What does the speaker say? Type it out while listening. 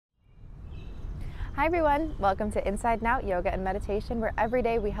Hi everyone, welcome to Inside and Out Yoga and Meditation, where every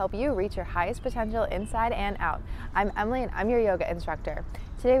day we help you reach your highest potential inside and out. I'm Emily and I'm your yoga instructor.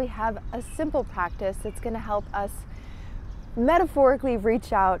 Today we have a simple practice that's going to help us metaphorically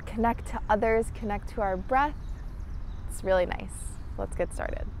reach out, connect to others, connect to our breath. It's really nice. Let's get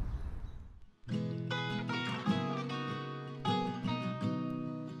started.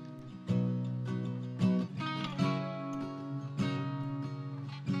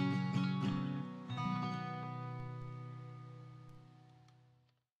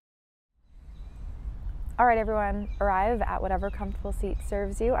 All right, everyone, arrive at whatever comfortable seat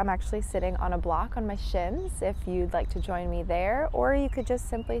serves you. I'm actually sitting on a block on my shins if you'd like to join me there, or you could just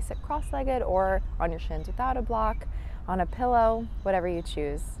simply sit cross-legged or on your shins without a block, on a pillow, whatever you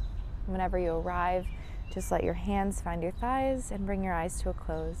choose. Whenever you arrive, just let your hands find your thighs and bring your eyes to a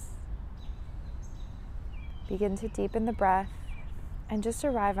close. Begin to deepen the breath and just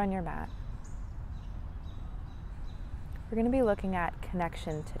arrive on your mat. We're going to be looking at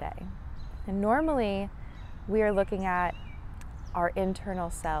connection today. And normally, we are looking at our internal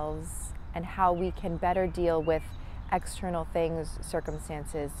selves and how we can better deal with external things,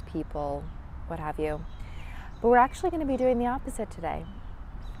 circumstances, people, what have you. But we're actually going to be doing the opposite today.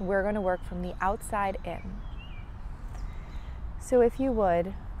 We're going to work from the outside in. So if you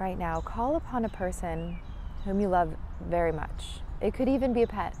would, right now, call upon a person whom you love very much. It could even be a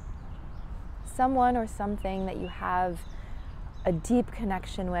pet. Someone or something that you have a deep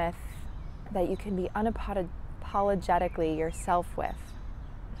connection with, that you can be unapologetically yourself with.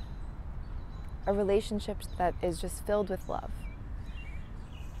 A relationship that is just filled with love.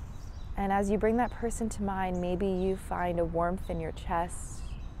 And as you bring that person to mind, maybe you find a warmth in your chest.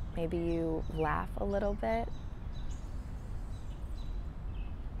 Maybe you laugh a little bit.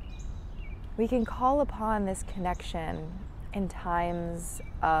 We can call upon this connection in times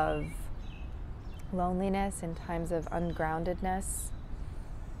of loneliness, in times of ungroundedness.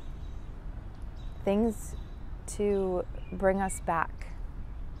 Things to bring us back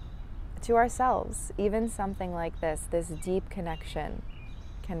to ourselves. Even something like this deep connection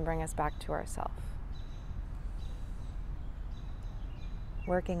can bring us back to ourselves.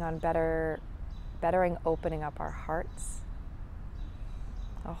 Working on bettering opening up our hearts.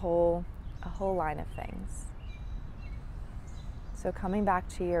 A whole line of things. So coming back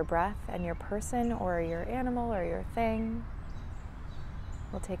to your breath and your person or your animal or your thing.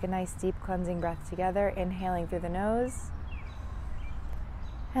 We'll take a nice deep cleansing breath together, inhaling through the nose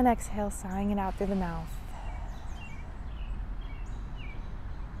and exhale, sighing it out through the mouth.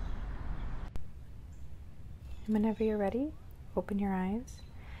 And whenever you're ready, open your eyes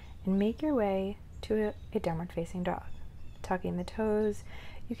and make your way to a downward facing dog. Tucking the toes.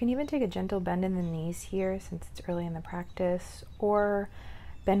 You can even take a gentle bend in the knees here since it's early in the practice, or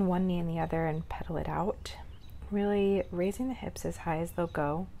bend one knee and the other and pedal it out. Really raising the hips as high as they'll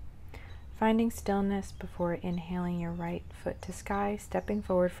go. Finding stillness before inhaling your right foot to sky, stepping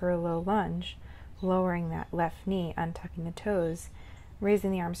forward for a low lunge, lowering that left knee, untucking the toes,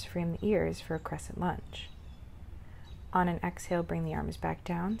 raising the arms to frame the ears for a crescent lunge. On an exhale, bring the arms back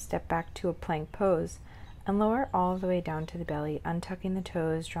down, step back to a plank pose, and lower all the way down to the belly, untucking the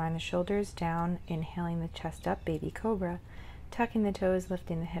toes, drawing the shoulders down, inhaling the chest up, baby cobra, tucking the toes,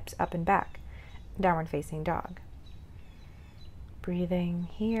 lifting the hips up and back. Downward facing dog. Breathing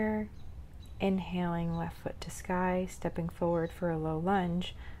here, inhaling left foot to sky, stepping forward for a low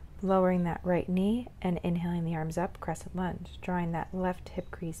lunge, lowering that right knee and inhaling the arms up, crescent lunge, drawing that left hip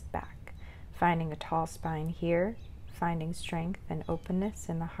crease back, finding a tall spine here, finding strength and openness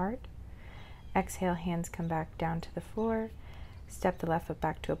in the heart. Exhale, hands come back down to the floor, step the left foot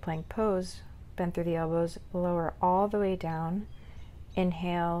back to a plank pose, bend through the elbows, lower all the way down.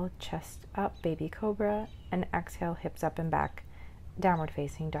 Inhale, chest up, baby cobra, and exhale, hips up and back, downward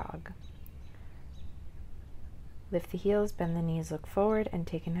facing dog. Lift the heels, bend the knees, look forward, and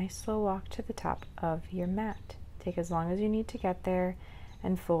take a nice slow walk to the top of your mat. Take as long as you need to get there,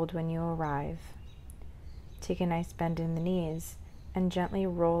 and fold when you arrive. Take a nice bend in the knees, and gently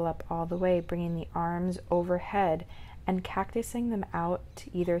roll up all the way, bringing the arms overhead and cactusing them out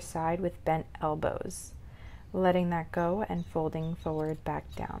to either side with bent elbows. Letting that go and folding forward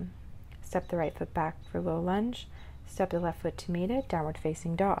back down. Step the right foot back for low lunge. Step the left foot to meet it, downward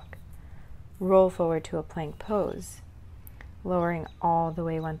facing dog. Roll forward to a plank pose. Lowering all the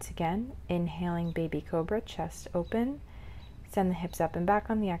way once again. Inhaling baby cobra, chest open. Send the hips up and back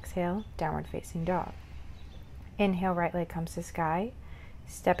on the exhale, downward facing dog. Inhale, right leg comes to sky.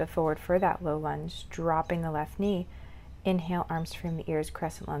 Step it forward for that low lunge, dropping the left knee. Inhale, arms frame the ears,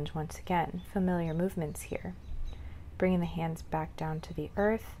 crescent lunge once again. Familiar movements here. Bringing the hands back down to the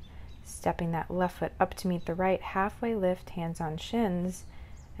earth. Stepping that left foot up to meet the right, halfway lift, hands on shins,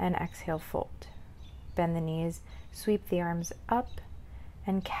 and exhale, fold. Bend the knees, sweep the arms up,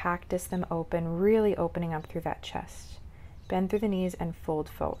 and cactus them open, really opening up through that chest. Bend through the knees and fold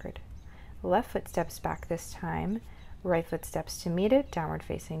forward. Left foot steps back this time, right foot steps to meet it, downward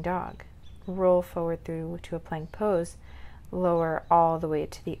facing dog. Roll forward through to a plank pose, lower all the way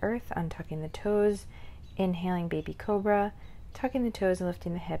to the earth, untucking the toes, inhaling baby cobra, tucking the toes and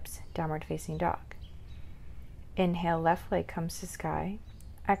lifting the hips, downward facing dog. Inhale, left leg comes to sky.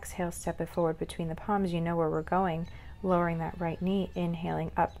 Exhale, step it forward between the palms. You know where we're going. Lowering that right knee,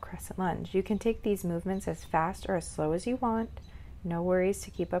 inhaling up, crescent lunge. You can take these movements as fast or as slow as you want. No worries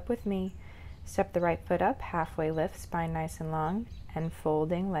to keep up with me. Step the right foot up, halfway lift, spine nice and long, and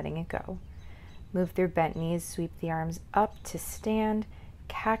folding, letting it go. Move through bent knees, sweep the arms up to stand,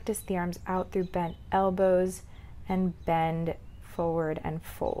 cactus the arms out through bent elbows, and bend forward and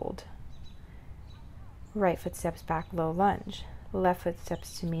fold. Right foot steps back, low lunge. Left foot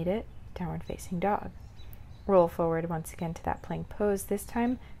steps to meet it, downward facing dog. Roll forward once again to that plank pose. This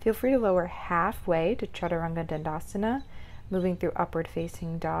time, feel free to lower halfway to Chaturanga Dandasana, moving through upward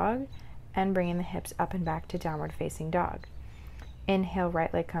facing dog, and bringing the hips up and back to downward facing dog. Inhale,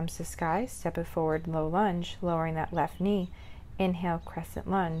 right leg comes to sky, step it forward, low lunge, lowering that left knee. Inhale, crescent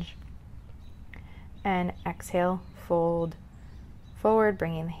lunge. And exhale, fold forward,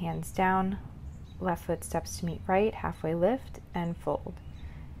 bringing the hands down. Left foot steps to meet right, halfway lift, and fold.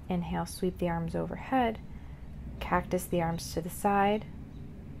 Inhale, sweep the arms overhead, cactus the arms to the side,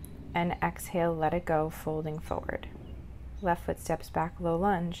 and exhale, let it go, folding forward. Left foot steps back, low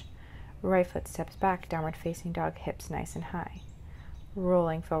lunge. Right foot steps back, downward facing dog, hips nice and high.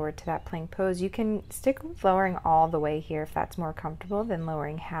 Rolling forward to that plank pose. You can stick with lowering all the way here if that's more comfortable than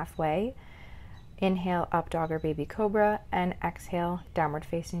lowering halfway. Inhale, up dog or baby cobra, and exhale, downward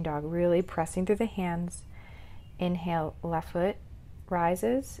facing dog, really pressing through the hands. Inhale, left foot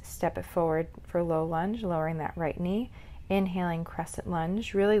rises, step it forward for low lunge, lowering that right knee. Inhaling, crescent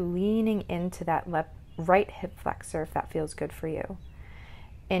lunge, really leaning into that right hip flexor if that feels good for you.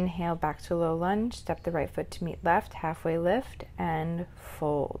 Inhale, back to low lunge, step the right foot to meet left, halfway lift, and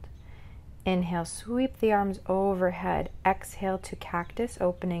fold. Inhale, sweep the arms overhead. Exhale to cactus,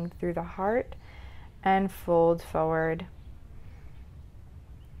 opening through the heart, and fold forward.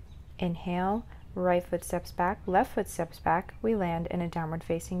 Inhale, right foot steps back, left foot steps back. We land in a downward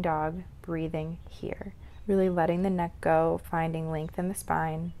facing dog, breathing here. Really letting the neck go, finding length in the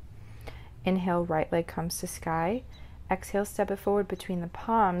spine. Inhale, right leg comes to sky. Exhale, step it forward between the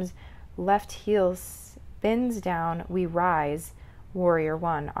palms. Left heel spins down. We rise. Warrior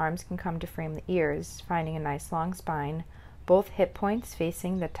one. Arms can come to frame the ears, finding a nice long spine. Both hip points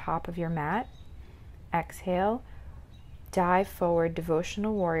facing the top of your mat. Exhale. Dive forward,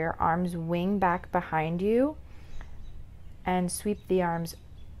 devotional warrior. Arms wing back behind you. And sweep the arms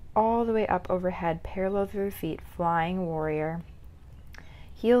all the way up overhead, parallel through the feet, flying warrior.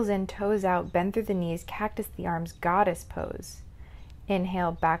 Heels in, toes out, bend through the knees, cactus the arms, goddess pose.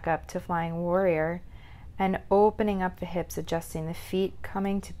 Inhale, back up to flying warrior, and opening up the hips, adjusting the feet,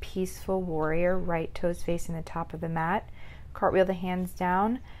 coming to peaceful warrior, right toes facing the top of the mat. Cartwheel the hands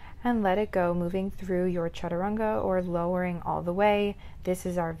down and let it go, moving through your chaturanga or lowering all the way. This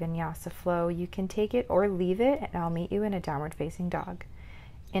is our vinyasa flow. You can take it or leave it, and I'll meet you in a downward facing dog.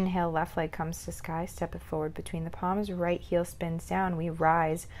 Inhale, left leg comes to sky, step it forward between the palms, right heel spins down, we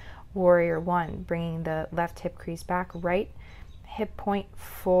rise, warrior one, bringing the left hip crease back, right hip point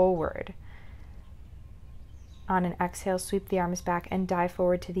forward. On an exhale, sweep the arms back and dive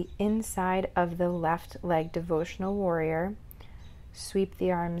forward to the inside of the left leg, devotional warrior. Sweep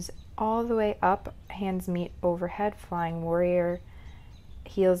the arms all the way up, hands meet overhead, flying warrior.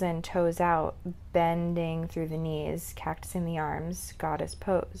 Heels in, toes out, bending through the knees, cactusing the arms, goddess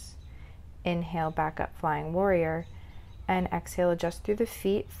pose. Inhale, back up, flying warrior, and exhale, adjust through the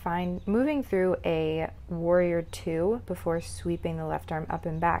feet, moving through a warrior two before sweeping the left arm up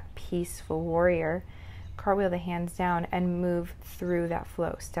and back, peaceful warrior. Cartwheel the hands down and move through that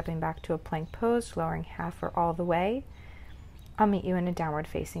flow, stepping back to a plank pose, lowering half or all the way. I'll meet you in a downward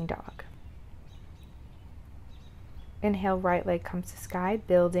facing dog. Inhale, right leg comes to sky,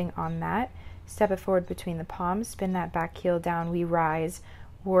 building on that. Step it forward between the palms, spin that back heel down, we rise,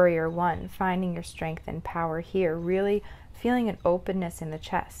 warrior one, finding your strength and power here, really feeling an openness in the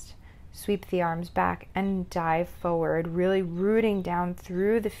chest. Sweep the arms back and dive forward, really rooting down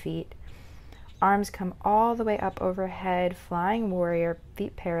through the feet. Arms come all the way up overhead, flying warrior,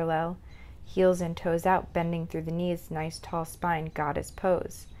 feet parallel, heels and toes out, bending through the knees, nice tall spine, goddess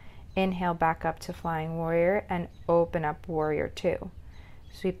pose. Inhale, back up to flying warrior and open up warrior two.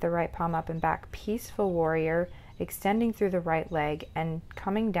 Sweep the right palm up and back, peaceful warrior, extending through the right leg and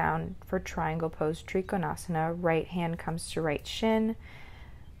coming down for triangle pose, Trikonasana. Right hand comes to right shin.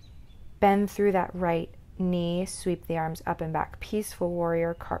 Bend through that right knee, sweep the arms up and back, peaceful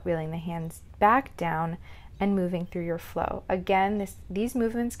warrior, cartwheeling the hands back down and moving through your flow. Again, these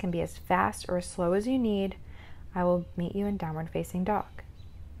movements can be as fast or as slow as you need. I will meet you in downward facing dog.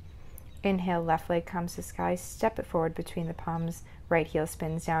 Inhale, left leg comes to sky, step it forward between the palms, right heel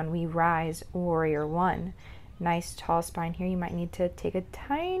spins down. We rise, warrior one. Nice tall spine here. You might need to take a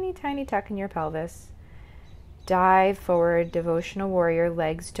tiny, tiny tuck in your pelvis. Dive forward, devotional warrior,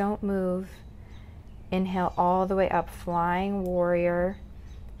 legs don't move. Inhale all the way up, flying warrior,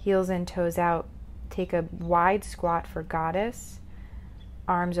 heels in, toes out. Take a wide squat for goddess.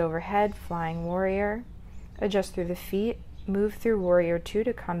 Arms overhead, flying warrior. Adjust through the feet. Move through warrior two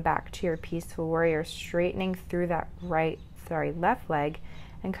to come back to your peaceful warrior, straightening through that left leg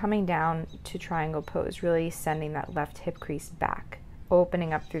and coming down to triangle pose, really sending that left hip crease back,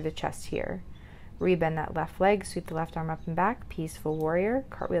 opening up through the chest here. Rebend that left leg, sweep the left arm up and back, peaceful warrior,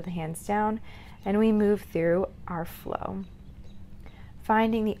 cartwheel the hands down, and we move through our flow.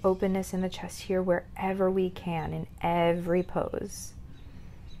 Finding the openness in the chest here wherever we can in every pose.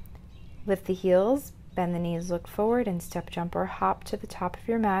 Lift the heels, bend the knees, look forward, and step, jump, or hop to the top of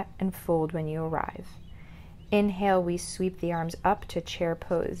your mat and fold when you arrive. Inhale, we sweep the arms up to chair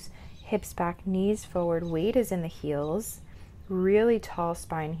pose. Hips back, knees forward, weight is in the heels. Really tall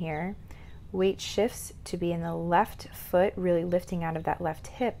spine here. Weight shifts to be in the left foot, really lifting out of that left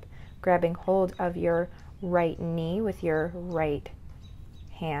hip, grabbing hold of your right knee with your right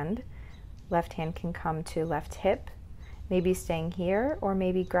hand. Left hand can come to left hip, maybe staying here, or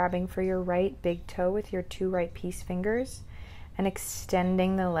maybe grabbing for your right big toe with your two right peace fingers and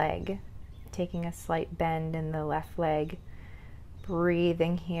extending the leg, taking a slight bend in the left leg,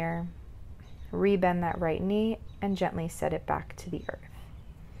 breathing here. Rebend that right knee and gently set it back to the earth.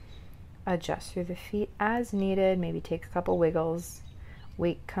 Adjust through the feet as needed, maybe take a couple wiggles.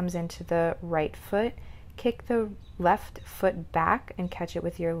 Weight comes into the right foot. Kick the left foot back and catch it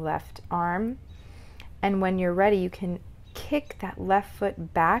with your left arm. And when you're ready, you can kick that left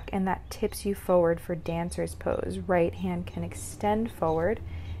foot back and that tips you forward for dancer's pose. Right hand can extend forward.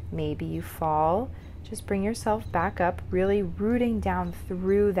 Maybe you fall. Just bring yourself back up, really rooting down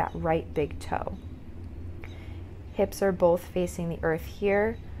through that right big toe. Hips are both facing the earth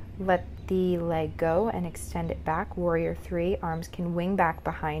here. Let the leg go and extend it back. Warrior three, arms can wing back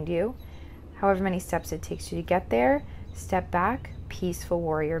behind you. However many steps it takes you to get there, step back, peaceful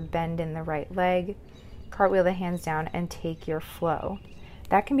warrior, bend in the right leg, cartwheel the hands down and take your flow.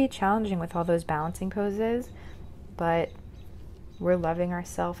 That can be challenging with all those balancing poses, but we're loving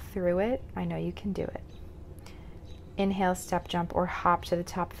ourselves through it. I know you can do it. Inhale, step, jump, or hop to the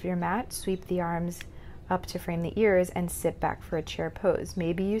top of your mat. Sweep the arms up to frame the ears and sit back for a chair pose.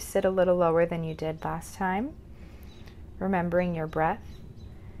 Maybe you sit a little lower than you did last time, remembering your breath.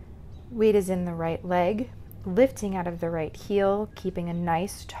 Weight is in the right leg, lifting out of the right heel, keeping a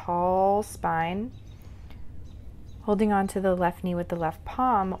nice tall spine. Holding on to the left knee with the left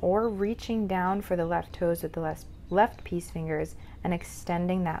palm or reaching down for the left toes with the left peace fingers and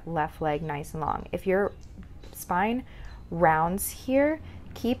extending that left leg nice and long. If your spine rounds here,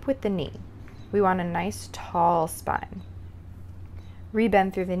 keep with the knee. We want a nice tall spine.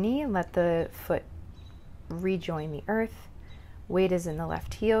 Rebend through the knee, let the foot rejoin the earth. Weight is in the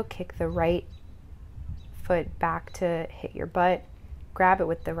left heel, kick the right foot back to hit your butt. Grab it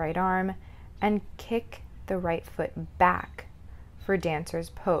with the right arm and kick the right foot back for dancer's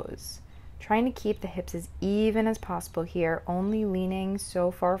pose. Trying to keep the hips as even as possible here, only leaning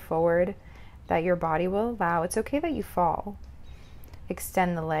so far forward that your body will allow. It's okay that you fall.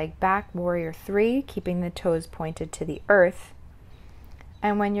 Extend the leg back, warrior three, keeping the toes pointed to the earth.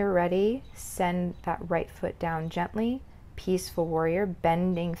 And when you're ready, send that right foot down gently, peaceful warrior,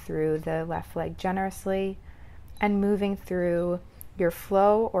 bending through the left leg generously and moving through your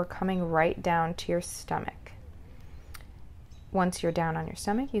flow or coming right down to your stomach. Once you're down on your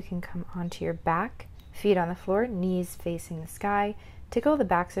stomach, you can come onto your back, feet on the floor, knees facing the sky. Tickle the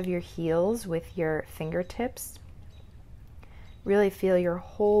backs of your heels with your fingertips. Really feel your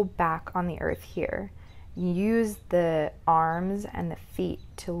whole back on the earth here. Use the arms and the feet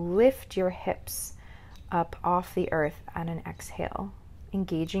to lift your hips up off the earth on an exhale.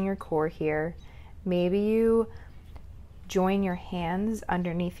 Engaging your core here. Maybe you join your hands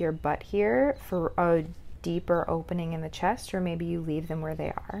underneath your butt here for a deeper opening in the chest, or maybe you leave them where they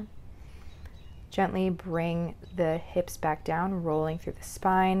are. Gently bring the hips back down, rolling through the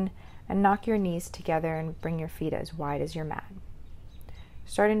spine, and knock your knees together and bring your feet as wide as your mat.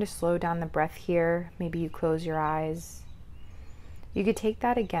 Starting to slow down the breath here. Maybe you close your eyes. You could take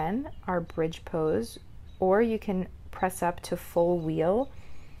that again, our bridge pose, or you can press up to full wheel,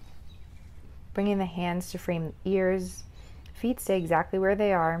 bringing the hands to frame the ears. Feet stay exactly where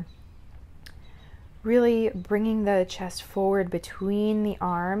they are. Really bringing the chest forward between the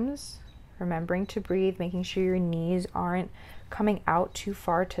arms, remembering to breathe, making sure your knees aren't coming out too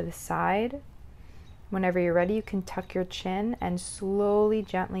far to the side. Whenever you're ready, you can tuck your chin and slowly,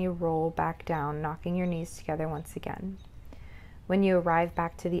 gently roll back down, knocking your knees together once again. When you arrive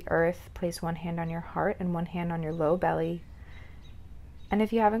back to the earth, place one hand on your heart and one hand on your low belly. And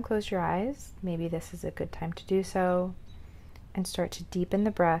if you haven't closed your eyes, maybe this is a good time to do so, and start to deepen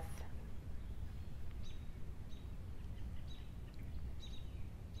the breath.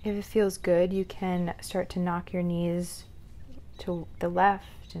 If it feels good, you can start to knock your knees to the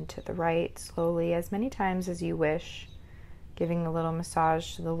left and to the right slowly, as many times as you wish, giving a little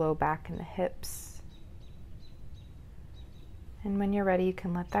massage to the low back and the hips. And when you're ready, you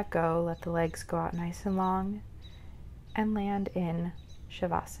can let that go, let the legs go out nice and long, and land in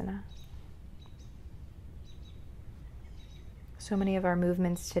Shavasana. So many of our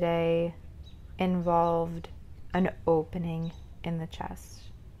movements today involved an opening in the chest.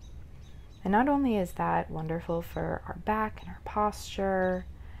 And not only is that wonderful for our back and our posture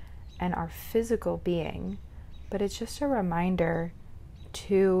and our physical being, but it's just a reminder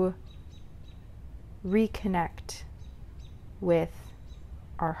to reconnect with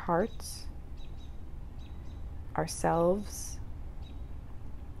our hearts, ourselves,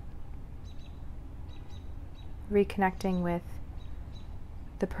 reconnecting with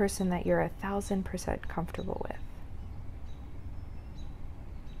the person that you're 1,000% comfortable with.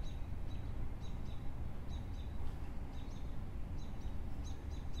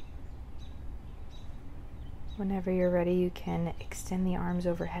 Whenever you're ready, you can extend the arms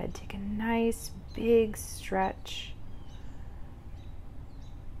overhead. Take a nice big stretch.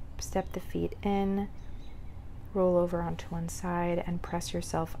 Step the feet in, roll over onto one side, and press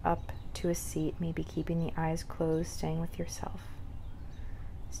yourself up to a seat, maybe keeping the eyes closed, staying with yourself,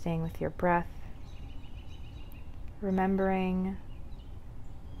 staying with your breath, remembering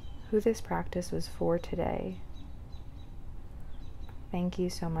who this practice was for today. Thank you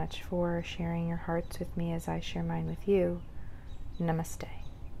so much for sharing your hearts with me as I share mine with you. Namaste.